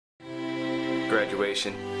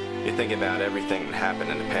graduation, you're thinking about everything that happened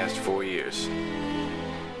in the past 4 years.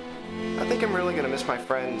 I think I'm really gonna miss my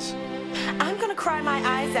friends. I'm gonna cry my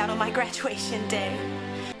eyes out on my graduation day.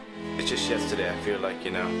 It's just yesterday I feel like,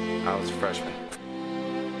 you know, I was a freshman.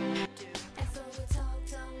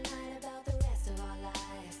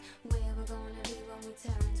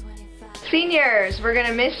 Seniors, we're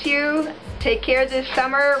gonna miss you. Take care this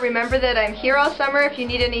summer. Remember that I'm here all summer. If you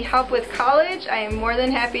need any help with college, I am more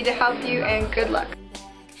than happy to help you, and good luck.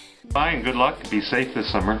 Bye and good luck. Be safe this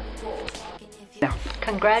summer.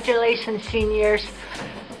 Congratulations, seniors.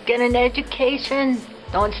 Get an education.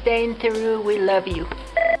 Don't stay in Peru. We love you.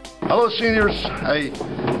 Hello, seniors. Hey,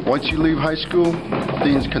 once you leave high school,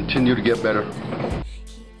 things continue to get better.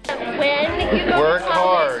 When you go Work to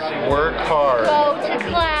college, hard. Work hard. go to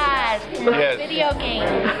class. Yes. Video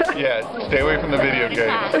games. Yes. Stay away from the video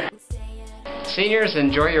games. Seniors,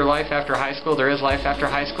 enjoy your life after high school. There is life after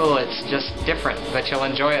high school. It's just different, but you'll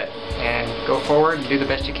enjoy it. And go forward and do the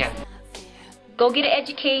best you can. Go get an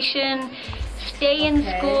education. Stay in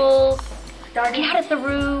school. Get out of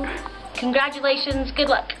Peru. Congratulations. Good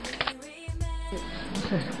luck.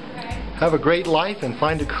 Have a great life and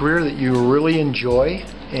find a career that you really enjoy,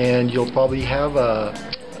 and you'll probably have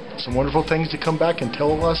some wonderful things to come back and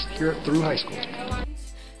tell us here through high school.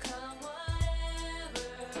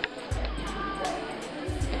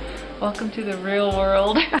 Welcome to the real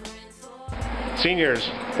world. Seniors,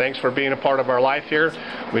 thanks for being a part of our life here.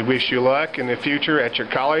 We wish you luck in the future at your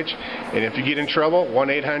college. And if you get in trouble,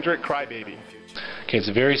 1-800-CRYBABY. Okay, it's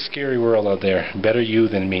a very scary world out there. Better you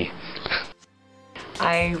than me.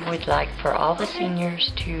 I would like for all the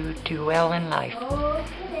seniors to do well in life.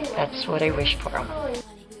 That's what I wish for them.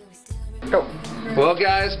 Well,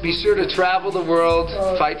 guys, be sure to travel the world,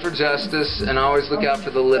 fight for justice, and always look out for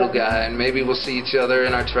the little guy. And maybe we'll see each other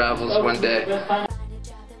in our travels one day.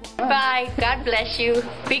 Bye. God bless you.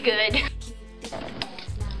 Be good.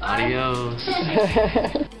 Adios.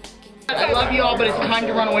 I love you all, but it's time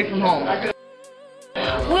to run away from home.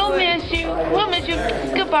 We'll miss you. We'll miss you.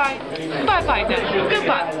 Goodbye. Bye-bye now.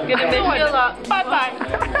 Goodbye. Gonna miss you a lot. Bye-bye.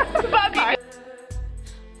 Bye-bye.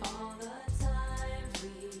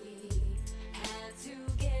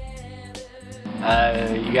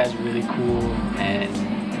 You guys are really cool, and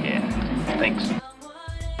yeah, thanks.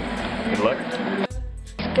 Good luck.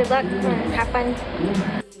 Good luck. Have fun.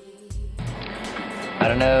 I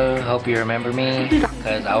don't know, hope you remember me,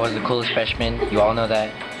 because I was the coolest freshman. You all know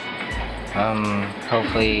that.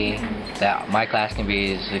 Hopefully that my class can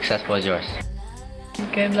be as successful as yours.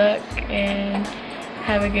 Good luck and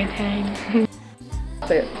have a good time.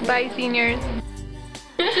 Bye, seniors.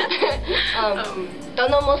 Don't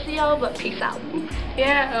know most of y'all, but peace out.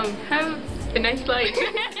 Yeah, have a nice life.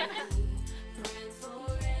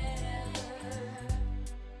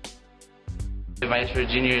 Advice for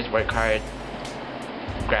juniors: work hard,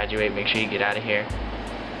 graduate, make sure you get out of here,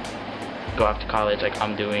 go off to college like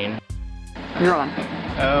I'm doing. You're on.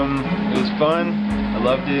 It was fun. I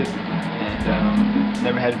loved it, and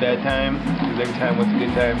never had a bad time. Because every time was a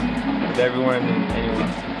good time with everyone and anyone.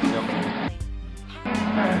 You know.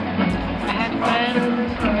 I had fun. I'm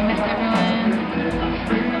gonna miss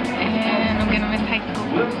everyone, and I'm gonna miss high school.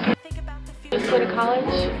 Just go to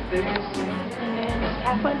college and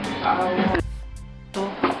have fun.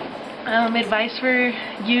 Advice for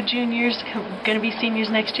you juniors gonna be seniors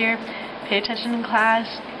next year: pay attention in class,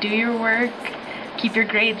 do your work, keep your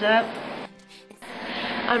grades up.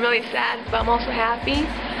 I'm really sad, but I'm also happy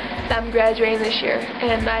that I'm graduating this year,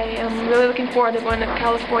 and I am really looking forward to going to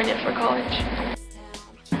California for college.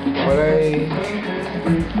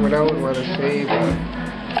 What I would want to say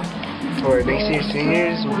for next year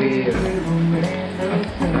seniors will be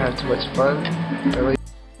have too much fun.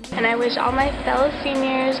 And I wish all my fellow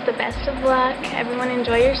seniors the best of luck. Everyone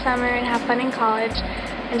enjoy your summer and have fun in college.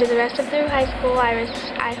 And to the rest of through high school,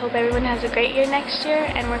 I hope everyone has a great year next year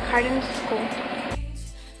and work hard in school.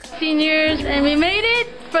 Seniors, and we made it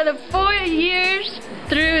for the 4 years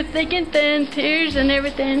through thick and thin, tears and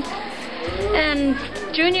everything. And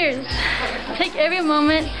juniors, take every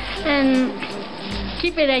moment and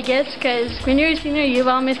keep it, I guess, because when you're a senior, you've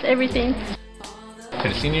all missed everything. To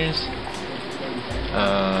the seniors,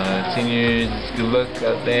 good luck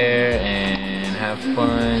out there and have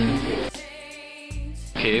fun.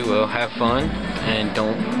 Okay, well, have fun and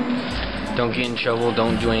don't get in trouble.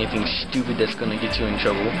 Don't do anything stupid that's gonna get you in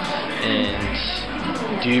trouble.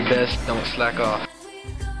 And do your best. Don't slack off.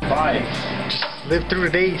 Bye. Just live through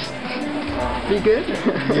the days. Be good?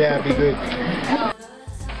 Yeah, be good.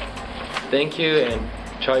 Thank you, and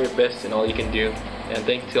try your best in all you can do. And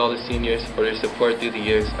thank you to all the seniors for their support through the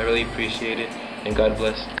years. I really appreciate it, and God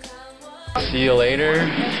bless. See you later,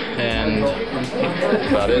 and that's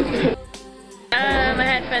about it. I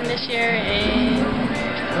had fun this year, and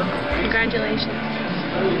congratulations.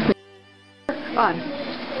 Fun.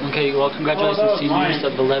 Okay, well, congratulations, seniors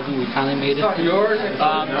of 11. We finally made it. To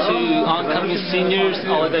oncoming seniors,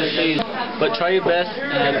 all I gotta say is, but try your best.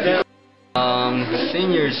 And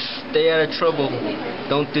Seniors, stay out of trouble.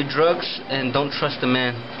 Don't do drugs, and don't trust a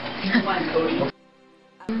man.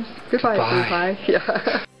 Goodbye. Goodbye.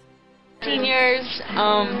 Yeah. Seniors,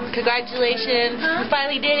 congratulations. We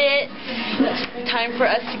finally did it. It's time for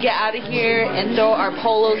us to get out of here and throw our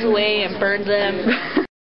polos away and burn them.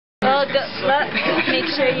 Well, good luck. Make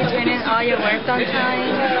sure you turn in all your work on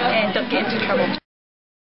time and don't get into trouble.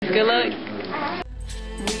 Good luck.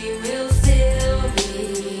 We will still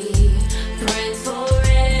be friends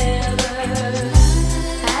forever.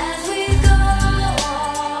 As we go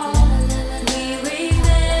on, we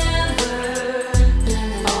remember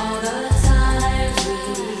all the times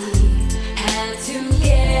we had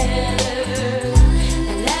together.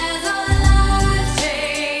 And as our lives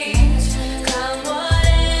change, come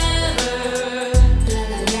whatever,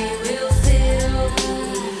 we will still be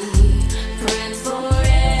friends forever.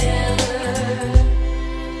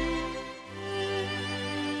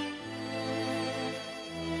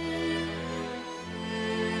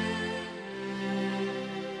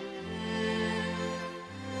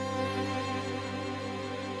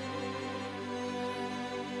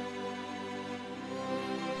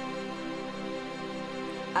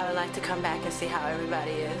 I would like to come back and see how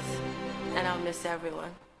everybody is, and I'll miss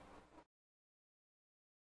everyone.